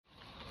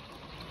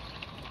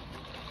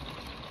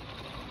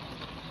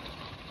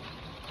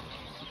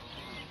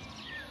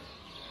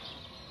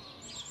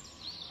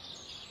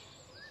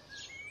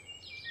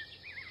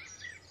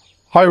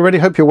Hi everybody,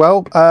 hope you're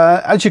well.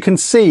 As you can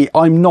see,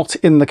 I'm not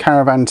in the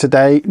caravan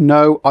today.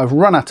 No, I've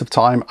run out of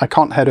time. I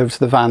can't head over to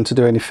the van to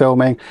do any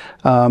filming.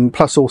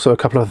 Plus also a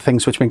couple of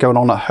things which have been going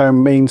on at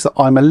home means that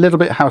I'm a little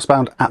bit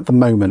housebound at the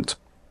moment.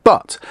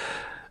 But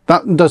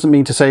that doesn't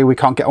mean to say we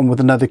can't get on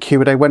with another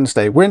Q&A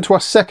Wednesday. We're into our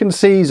second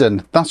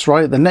season. That's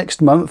right, the next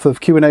month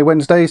of Q&A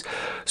Wednesdays.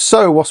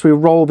 So whilst we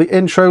roll the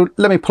intro,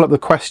 let me pull up the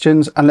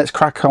questions and let's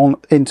crack on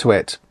into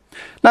it.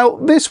 Now,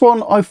 this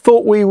one, I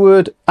thought we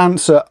would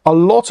answer a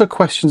lot of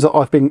questions that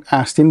I've been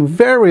asked in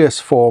various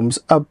forms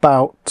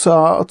about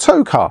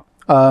tow car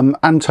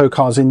and tow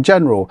cars in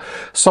general.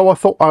 So I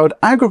thought I would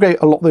aggregate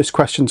a lot of those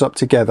questions up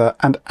together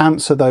and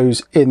answer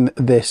those in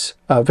this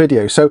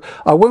video. So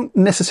I won't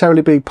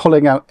necessarily be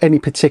pulling out any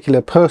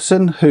particular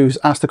person who's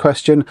asked a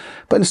question,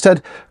 but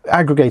instead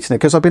aggregating it,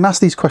 because I've been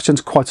asked these questions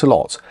quite a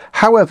lot.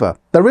 However,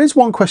 there is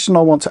one question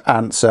I want to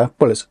answer,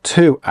 well, it's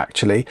two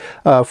actually,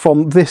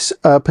 from this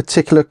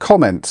particular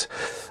comment.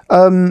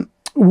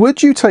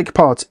 Would you take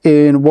part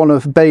in one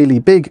of Bailey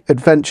Big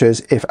Adventures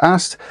if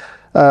asked?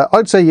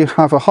 I'd say you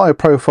have a higher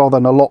profile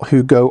than a lot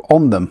who go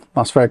on them.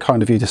 That's very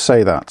kind of you to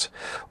say that.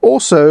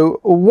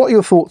 Also, what are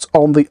your thoughts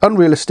on the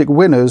unrealistic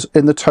winners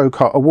in the Tow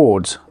Car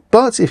Awards?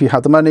 But if you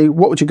had the money,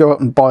 what would you go out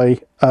and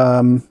buy?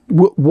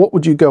 What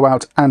would you go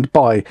out and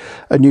buy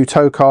a new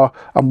tow car,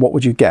 and what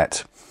would you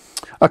get?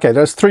 Okay,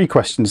 there's three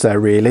questions there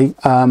really.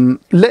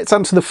 Let's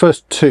answer the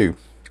first two.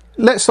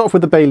 Let's start off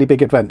with the Bailey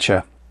Big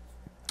Adventure.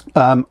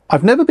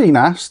 I've never been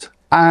asked,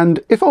 and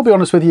if I'll be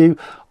honest with you,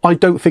 I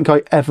don't think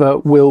I ever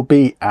will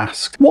be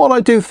asked. What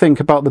I do think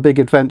about the Big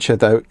Adventure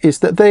though is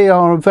that they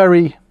are a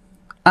very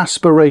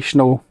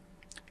aspirational,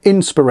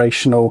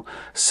 inspirational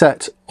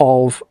set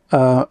of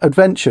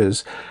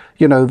adventures.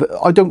 You know,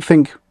 I don't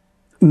think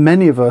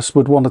many of us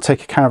would want to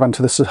take a caravan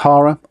to the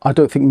Sahara. I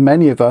don't think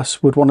many of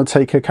us would want to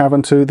take a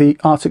caravan to the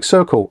Arctic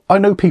Circle. I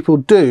know people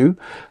do.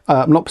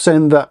 I'm not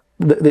saying that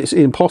it's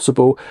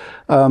impossible,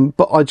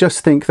 but I just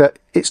think that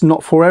it's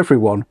not for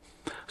everyone.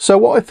 So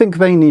what I think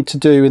they need to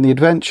do in the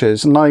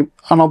adventures, and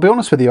I'll be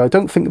honest with you, I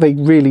don't think they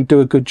really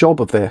do a good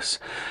job of this,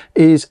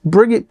 is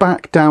bring it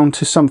back down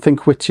to something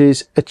which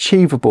is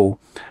achievable.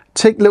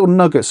 Take little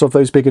nuggets of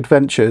those big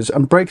adventures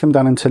and break them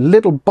down into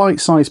little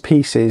bite-sized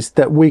pieces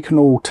that we can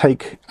all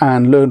take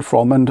and learn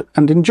from and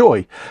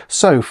enjoy.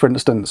 So, for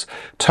instance,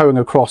 towing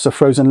across a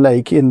frozen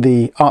lake in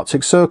the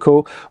Arctic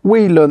Circle,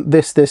 we learnt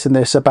this, and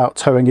this about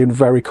towing in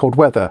very cold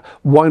weather.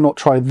 Why not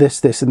try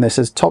this, and this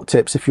as top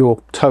tips if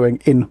you're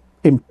towing in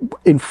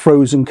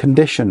frozen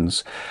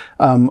conditions?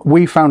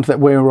 We found that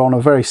we were on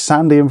a very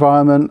sandy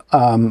environment.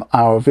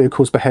 Our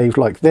vehicles behaved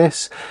like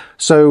this.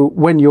 So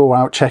when you're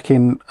out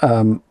checking,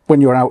 when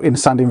you're out in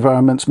sandy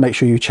environments, make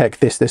sure you check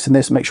this, and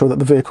this, make sure that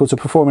the vehicles are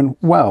performing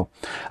well.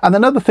 And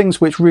then other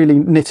things which really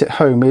knit it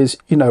home is,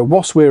 you know,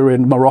 whilst we were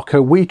in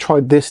Morocco, we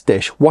tried this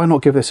dish. Why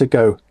not give this a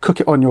go?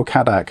 Cook it on your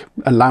Cadillac,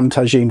 a lamb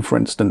tagine, for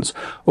instance.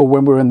 Or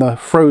when we were in the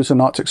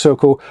frozen Arctic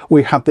Circle,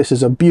 we had this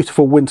as a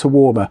beautiful winter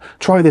warmer.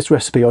 Try this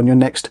recipe on your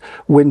next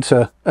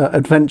winter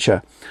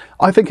adventure.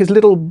 I think it's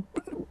little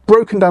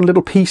broken down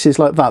little pieces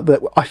like that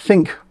that I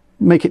think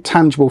make it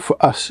tangible for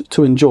us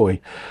to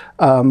enjoy.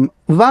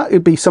 That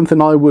would be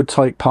something I would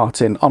take part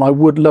in, and I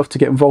would love to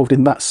get involved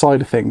in that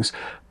side of things.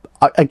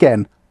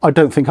 Again, I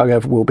don't think I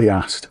ever will be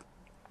asked.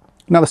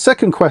 Now, the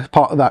second part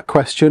of that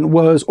question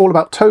was all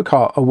about Tow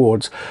Car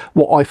Awards,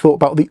 what I thought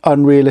about the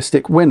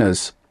unrealistic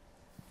winners.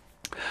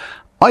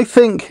 I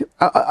think,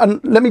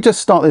 and let me just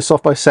start this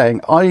off by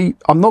saying, I'm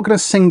not going to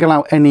single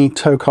out any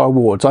tow car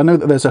awards. I know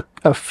that there's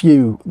a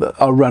few that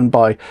are run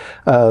by,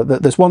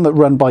 there's one that's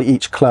run by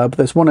each club,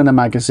 there's one in a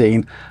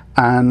magazine,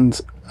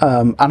 and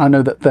I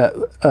know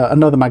that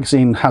another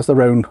magazine has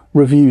their own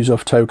reviews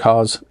of tow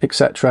cars,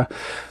 etc.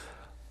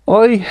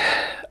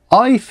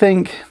 I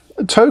think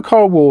tow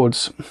car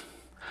awards,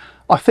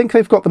 I think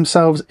they've got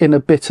themselves in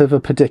a bit of a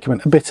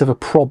predicament, a bit of a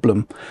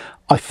problem.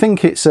 I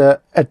think it's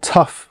a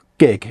tough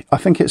gig. I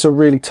think it's a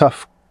really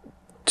tough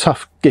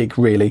gig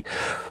really,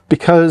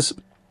 because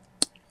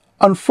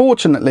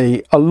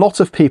unfortunately a lot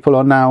of people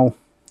are now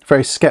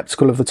very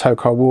skeptical of the Tow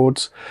Car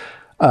Awards.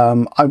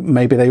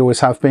 Maybe they always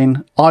have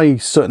been. I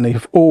certainly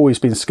have always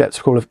been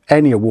skeptical of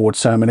any award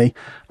ceremony.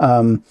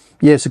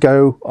 Years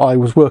ago I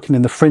was working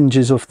in the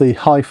fringes of the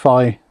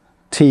hi-fi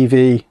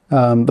TV,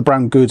 the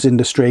brown goods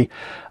industry,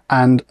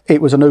 and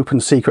it was an open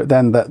secret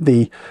then that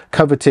the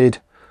coveted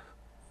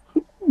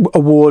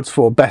awards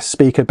for best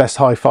speaker, best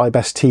hi-fi,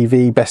 best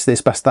TV, best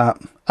this, best that,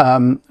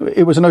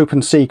 it was an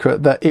open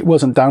secret that it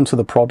wasn't down to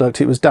the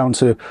product, it was down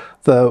to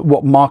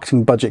what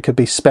marketing budget could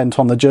be spent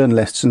on the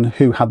journalists and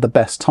who had the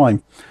best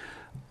time.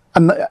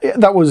 And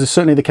that was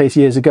certainly the case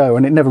years ago,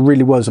 and it never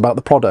really was about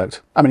the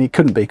product. I mean, it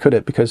couldn't be, could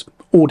it? Because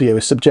audio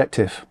is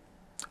subjective.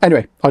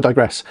 Anyway, I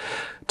digress.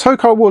 Tow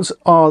Car Awards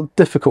are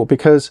difficult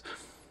because,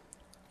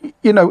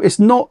 you know, it's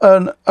not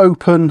an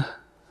open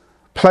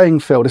playing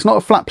field. It's not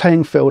a flat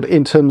playing field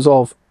in terms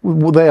of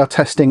they are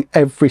testing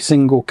every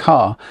single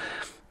car.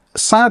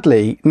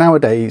 Sadly,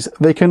 nowadays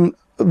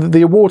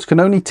the awards can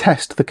only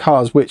test the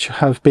cars which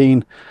have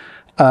been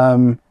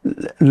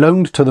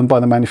loaned to them by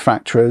the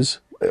manufacturers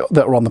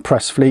that are on the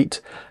press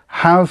fleet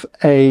have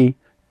a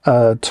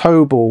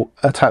tow ball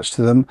attached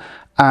to them,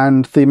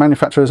 and the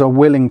manufacturers are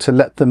willing to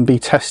let them be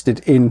tested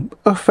in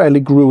a fairly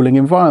grueling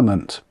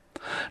environment.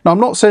 Now, I'm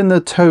not saying the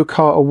tow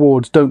car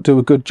awards don't do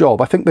a good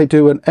job. I think they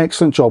do an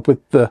excellent job with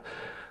the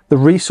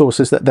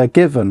resources that they're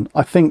given.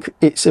 I think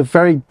it's a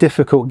very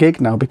difficult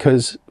gig now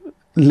because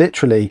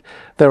literally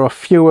there are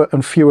fewer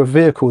and fewer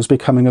vehicles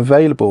becoming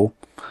available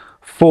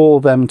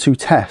for them to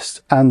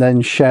test and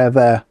then share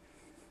their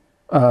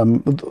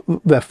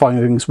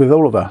findings with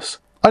all of us.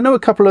 I know a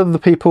couple of the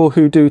people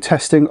who do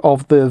testing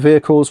of the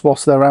vehicles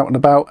whilst they're out and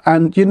about,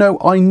 and you know,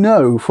 I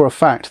know for a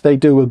fact they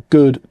do a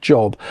good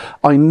job.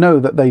 I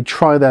know that they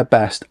try their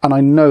best, and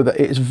I know that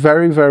it's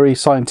very, very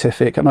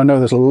scientific, and I know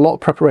there's a lot of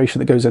preparation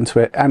that goes into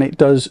it, and it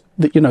does,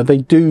 you know, they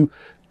do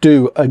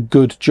a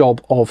good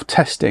job of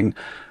testing.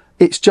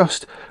 It's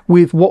just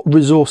with what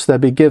resource they'll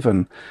be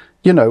given.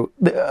 You know,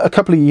 a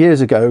couple of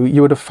years ago,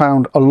 you would have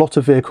found a lot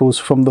of vehicles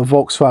from the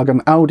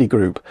Volkswagen Audi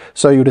group.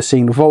 So you would have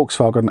seen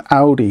Volkswagen,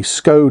 Audi,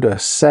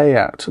 Skoda,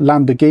 Seat,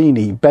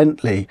 Lamborghini,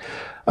 Bentley.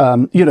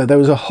 You know, there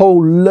was a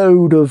whole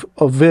load of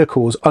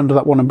vehicles under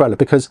that one umbrella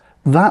because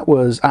that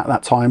was, at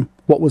that time,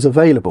 what was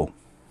available.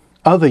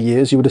 Other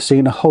years, you would have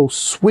seen a whole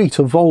suite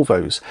of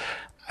Volvos.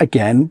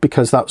 Again,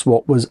 because that's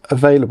what was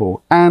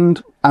available.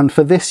 And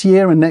for this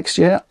year and next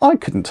year, I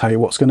couldn't tell you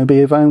what's going to be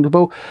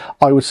available.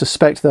 I would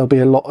suspect there'll be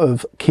a lot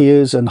of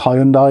Kias and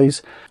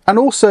Hyundais. And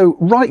also,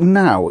 right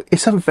now,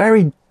 it's a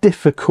very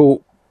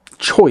difficult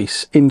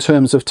choice in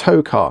terms of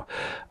tow car.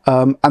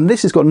 And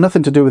this has got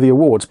nothing to do with the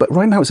awards, but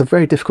right now it's a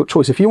very difficult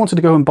choice. If you wanted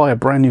to go and buy a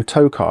brand new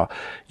tow car,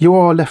 you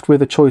are left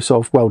with a choice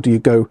of, well, do you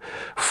go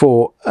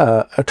for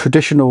a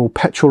traditional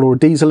petrol or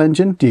diesel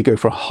engine? Do you go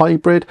for a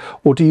hybrid,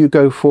 or do you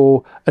go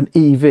for an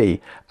EV?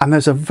 And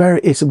there's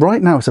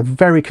right now it's a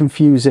very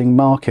confusing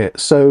market.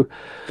 So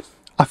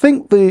I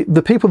think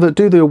the people that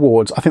do the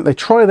awards, I think they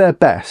try their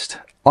best.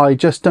 I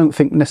just don't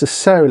think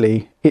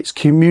necessarily it's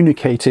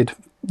communicated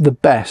the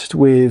best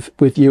with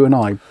you and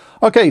I.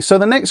 Okay, so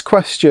the next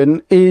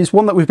question is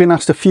one that we've been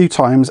asked a few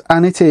times,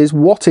 and it is,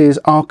 what is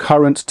our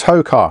current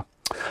tow car?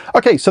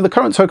 Okay, so the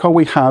current tow car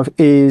we have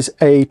is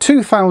a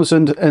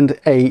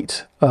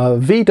 2008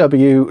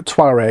 VW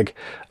Touareg.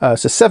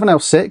 It's a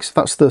 7L6,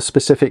 that's the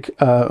specific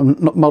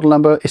model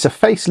number. It's a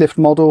facelift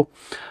model.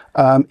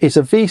 It's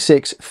a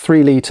V6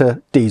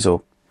 3-litre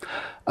diesel.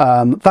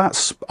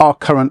 That's our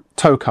current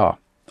tow car.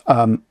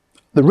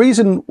 The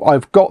reason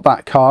I've got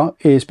that car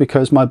is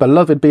because my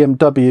beloved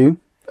BMW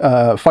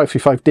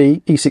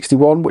 535D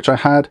E61, which I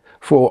had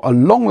for a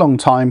long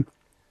time,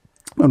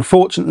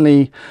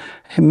 unfortunately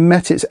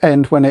met its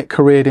end when it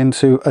careered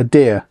into a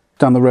deer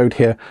down the road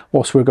here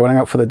whilst we were going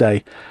out for the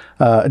day.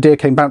 A deer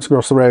came bouncing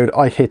across the road,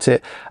 I hit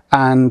it,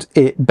 and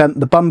it bent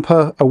the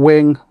bumper, a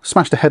wing,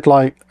 smashed a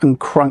headlight and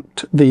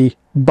cranked the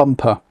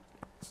bumper.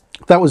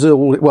 That was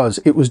all it was.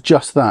 It was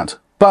just that.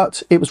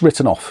 But it was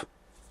written off.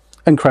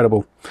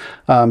 Incredible,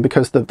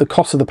 because the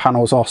cost of the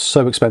panels are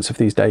so expensive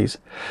these days.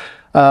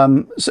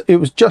 So it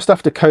was just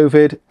after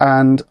COVID,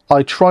 and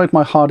I tried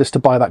my hardest to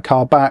buy that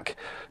car back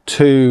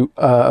to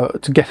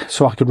get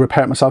so I could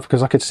repair it myself,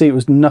 because I could see it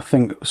was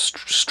nothing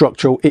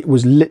structural. It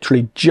was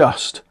literally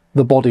just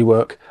the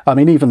bodywork. I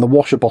mean, even the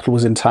washer bottle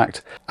was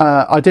intact.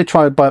 I did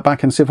try to buy it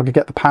back and see if I could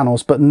get the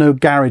panels, but no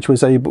garage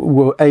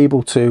were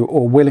able to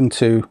or willing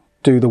to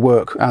do the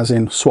work, as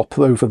in swap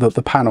over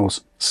the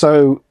panels.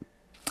 So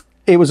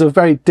it was a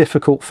very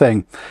difficult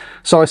thing.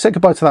 So I said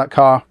goodbye to that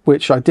car,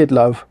 which I did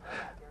love.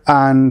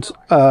 And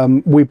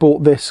we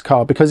bought this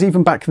car because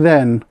even back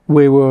then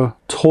we were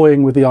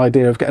toying with the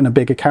idea of getting a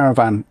bigger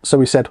caravan. So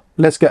we said,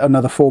 let's get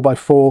another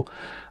 4x4.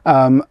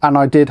 And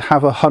I did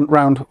have a hunt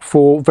round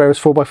for various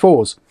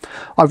 4x4s.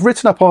 I've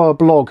written up our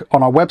blog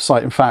on our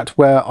website, in fact,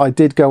 where I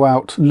did go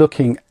out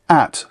looking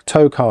at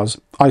tow cars.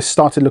 I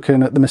started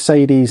looking at the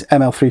Mercedes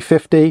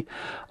ML350.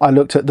 I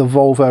looked at the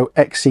Volvo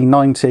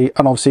XC90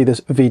 and obviously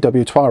this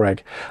VW Touareg.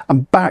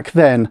 And back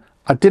then,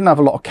 I didn't have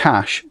a lot of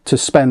cash to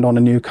spend on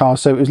a new car,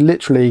 so it was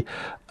literally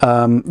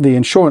the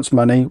insurance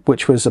money,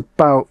 which was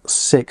about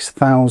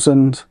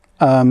 6,000.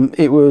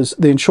 It was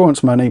the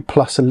insurance money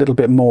plus a little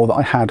bit more that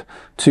I had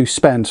to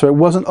spend, so it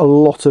wasn't a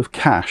lot of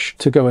cash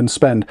to go and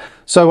spend.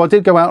 So I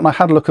did go out and I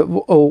had a look at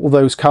all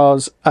those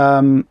cars.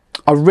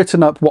 I've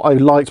written up what I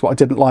liked, what I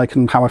didn't like,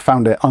 and how I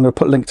found it. I'm going to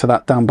put a link to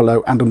that down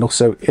below and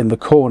also in the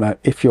corner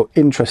if you're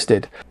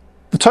interested.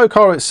 The tow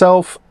car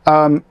itself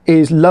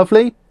is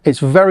lovely. It's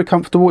very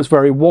comfortable, it's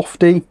very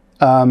wafty.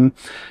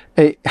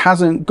 It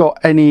hasn't got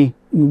any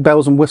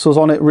bells and whistles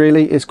on it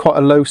really. It's quite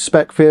a low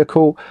spec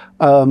vehicle,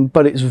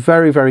 but it's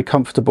very, very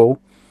comfortable.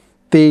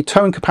 The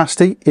towing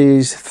capacity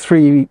is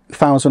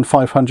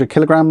 3,500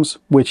 kilograms,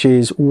 which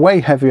is way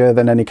heavier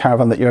than any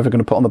caravan that you're ever going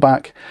to put on the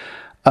back.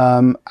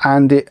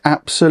 And it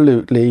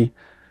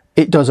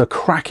does a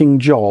cracking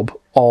job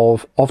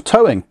of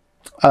towing.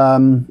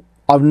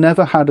 I've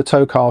never had a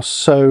tow car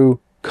so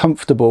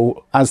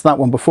comfortable as that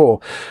one before.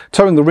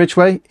 Towing the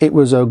Ridgeway, it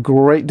was a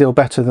great deal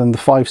better than the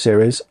 5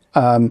 Series.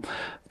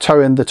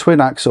 Towing the twin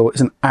axle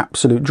is an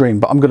absolute dream,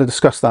 but I'm going to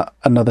discuss that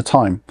another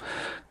time.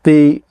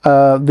 The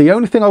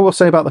only thing I will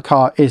say about the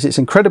car is it's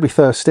incredibly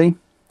thirsty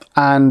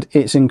and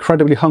it's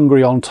incredibly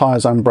hungry on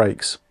tyres and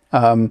brakes.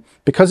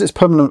 Because it's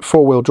permanent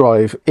four-wheel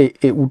drive,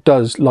 it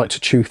does like to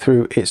chew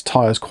through its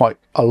tyres quite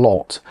a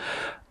lot.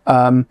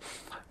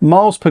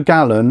 Miles per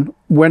gallon,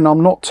 when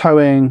I'm not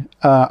towing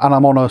and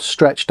I'm on a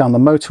stretch down the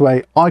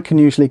motorway, I can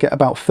usually get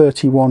about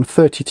 31,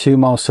 32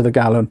 miles to the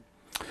gallon.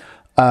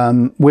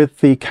 With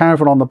the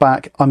Caravan on the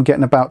back, I'm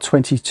getting about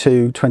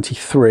 22,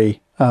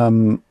 23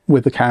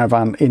 with the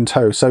Caravan in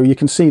tow. So you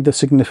can see the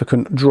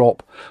significant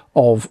drop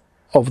of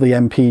the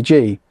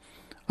MPG.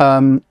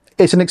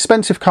 It's an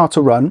expensive car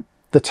to run.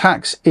 The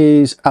tax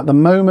is, at the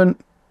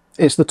moment,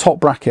 it's the top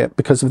bracket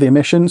because of the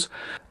emissions.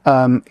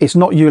 It's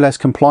not ULEZ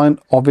compliant,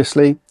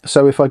 obviously.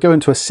 So if I go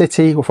into a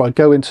city or if I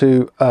go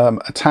into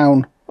a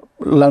town,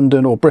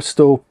 London or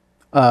Bristol,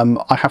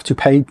 I have to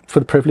pay for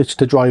the privilege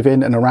to drive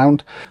in and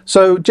around.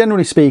 So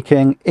generally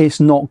speaking, it's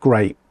not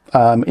great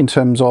in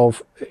terms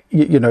of,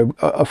 you know,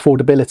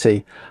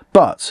 affordability.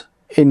 But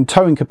in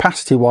towing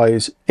capacity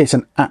wise, it's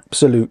an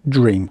absolute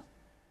dream.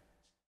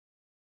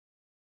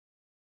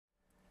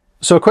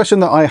 So a question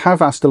that I have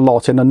asked a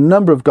lot in a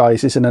number of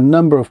guises in a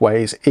number of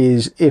ways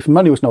is, if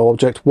money was no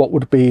object, what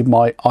would be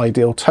my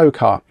ideal tow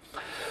car?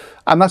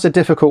 And that's a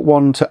difficult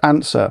one to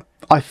answer.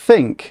 I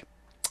think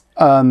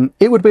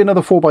it would be another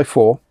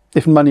 4x4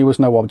 if money was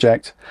no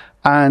object.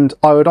 And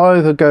I would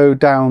either go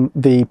down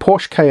the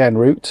Porsche Cayenne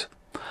route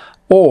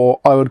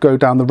or I would go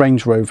down the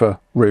Range Rover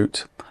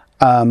route.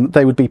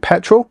 They would be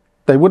petrol.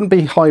 They wouldn't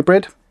be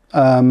hybrid.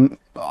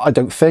 I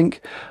don't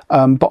think,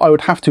 but I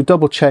would have to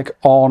double check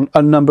on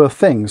a number of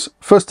things.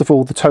 First of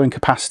all, the towing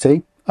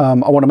capacity. I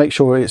want to make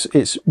sure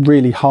it's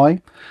really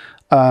high.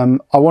 I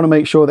want to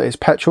make sure that it's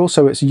petrol,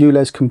 so it's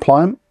ULEZ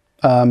compliant,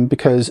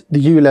 because the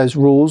ULEZ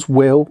rules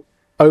will,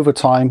 over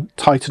time,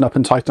 tighten up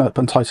and tighten up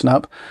and tighten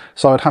up.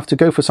 So I'd have to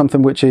go for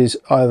something which is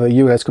either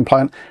ULEZ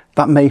compliant.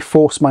 That may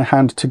force my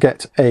hand to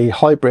get a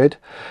hybrid.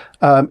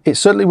 It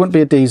certainly wouldn't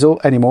be a diesel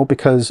anymore,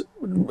 because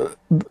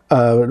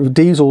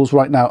diesels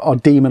right now are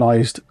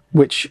demonized,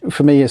 which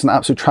for me is an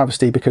absolute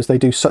travesty, because they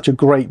do such a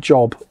great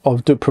job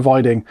of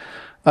providing,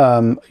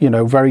 you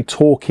know, very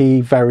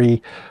torquey,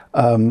 very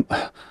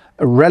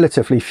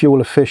relatively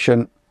fuel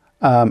efficient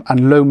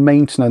and low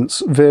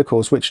maintenance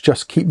vehicles, which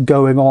just keep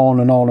going on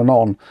and on and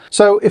on.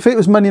 So if it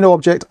was money no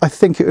object, I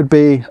think it would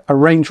be a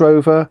Range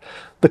Rover.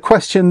 The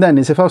question then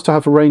is, if I was to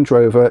have a Range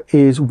Rover,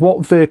 is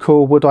what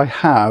vehicle would I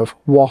have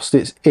whilst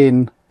it's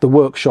in the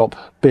workshop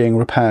being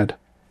repaired?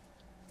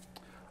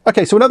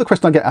 Okay, so another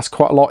question I get asked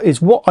quite a lot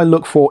is what I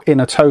look for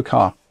in a tow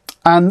car.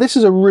 And this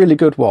is a really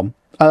good one.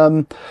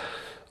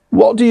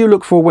 What do you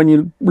look for when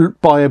you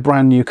buy a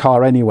brand new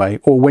car anyway,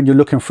 or when you're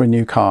looking for a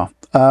new car?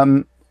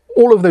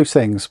 All of those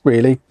things,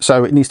 really.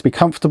 So it needs to be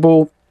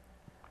comfortable.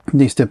 It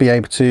needs to be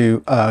able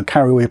to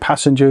carry all your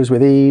passengers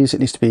with ease. It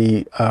needs to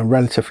be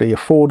relatively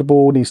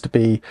affordable. It needs to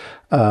be,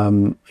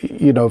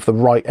 you know, of the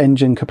right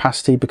engine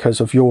capacity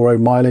because of your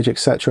own mileage,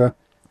 etc.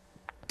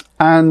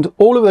 And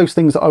all of those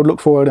things that I would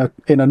look for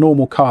in a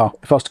normal car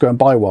if I was to go and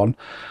buy one.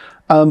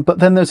 But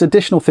then there's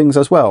additional things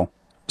as well.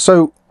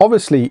 So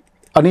obviously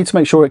I need to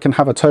make sure it can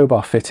have a tow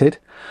bar fitted.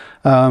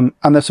 And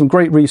there's some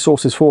great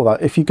resources for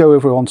that. If you go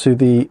over onto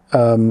the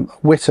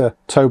Witter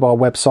tow bar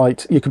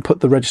website, you can put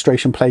the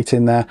registration plate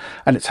in there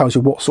and it tells you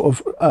what sort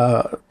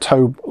of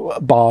tow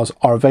bars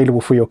are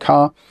available for your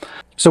car.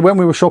 So when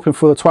we were shopping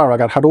for the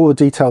Touareg, I had all the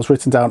details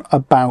written down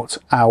about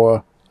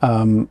our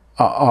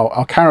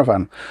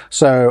Caravan.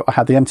 So I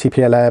had the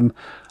MTPLM,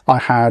 I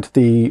had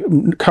the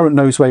current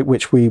nose weight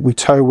which we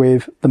tow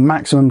with, the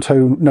maximum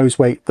tow nose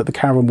weight that the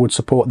Caravan would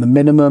support, and the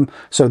minimum,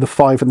 so the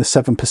 5 and the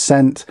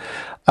 7%.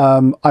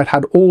 I'd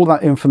had all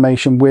that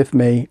information with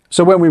me,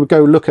 so when we would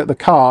go look at the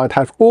car, I'd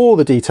have all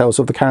the details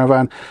of the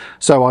Caravan,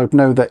 so I'd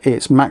know that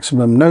it's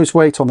maximum nose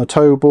weight on the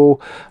tow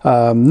ball,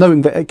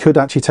 knowing that it could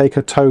actually take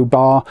a tow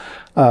bar,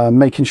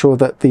 making sure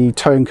that the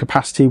towing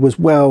capacity was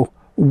well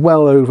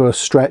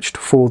overstretched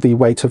for the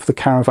weight of the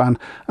Caravan,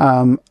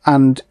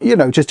 and you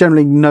know, just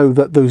generally know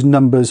that those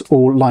numbers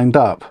all lined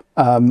up.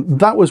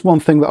 That was one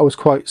thing that I was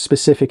quite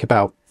specific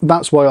about.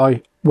 That's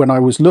why when I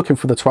was looking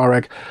for the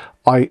Touareg,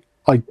 I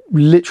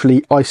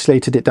literally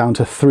isolated it down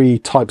to 3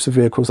 types of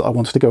vehicles that I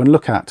wanted to go and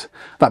look at,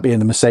 that being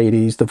the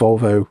Mercedes, the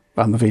Volvo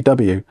and the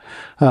VW.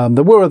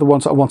 There were other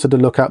ones that I wanted to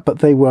look at, but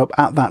they were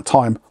at that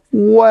time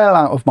well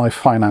out of my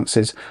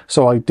finances,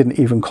 so I didn't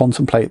even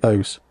contemplate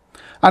those.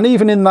 And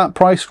even in that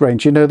price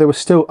range, you know, there were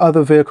still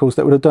other vehicles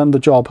that would have done the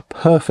job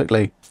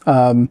perfectly.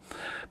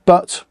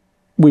 But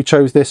we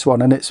chose this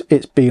one and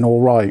it's been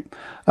all right.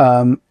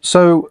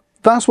 So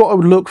that's what I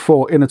would look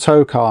for in a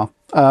tow car.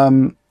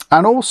 And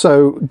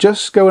also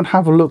just go and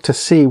have a look to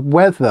see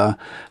whether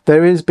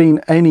there has been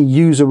any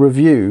user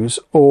reviews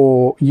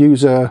or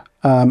user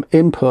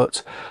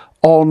input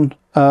on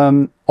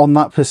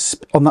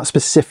that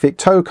specific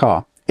tow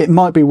car. It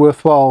might be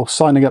worthwhile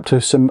signing up to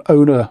some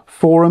owner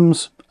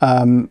forums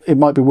It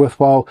might be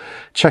worthwhile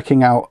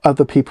checking out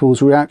other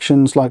people's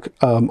reactions, like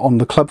on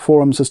the club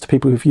forums, as to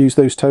people who've used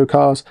those tow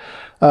cars.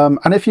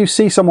 And if you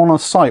see someone on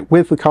site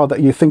with the car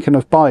that you're thinking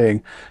of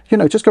buying, you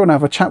know, just go and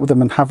have a chat with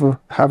them and have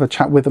a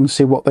chat with them and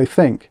see what they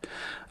think.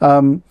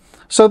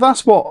 So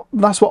that's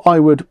what I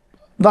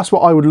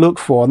would look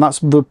for, and that's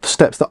the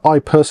steps that I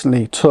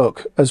personally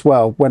took as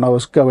well when I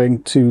was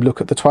going to look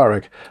at the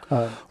Touareg.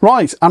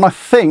 Right, and I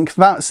think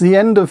that's the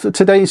end of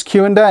today's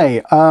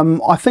Q&A.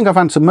 I think I've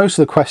answered most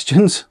of the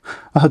questions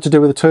to do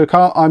with the tow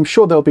car. I'm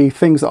sure there'll be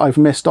things that I've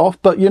missed off,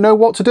 but you know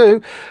what to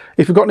do.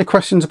 If you've got any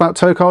questions about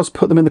tow cars,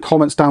 put them in the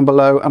comments down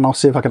below, and I'll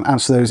see if I can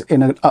answer those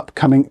in an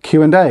upcoming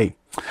Q&A.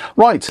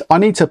 Right, I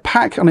need to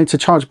pack, I need to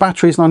charge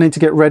batteries, and I need to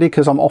get ready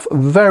because I'm off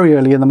very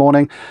early in the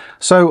morning.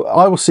 So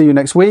I will see you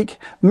next week.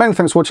 Many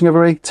thanks for watching,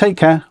 everybody. Take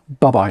care.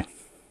 Bye-bye.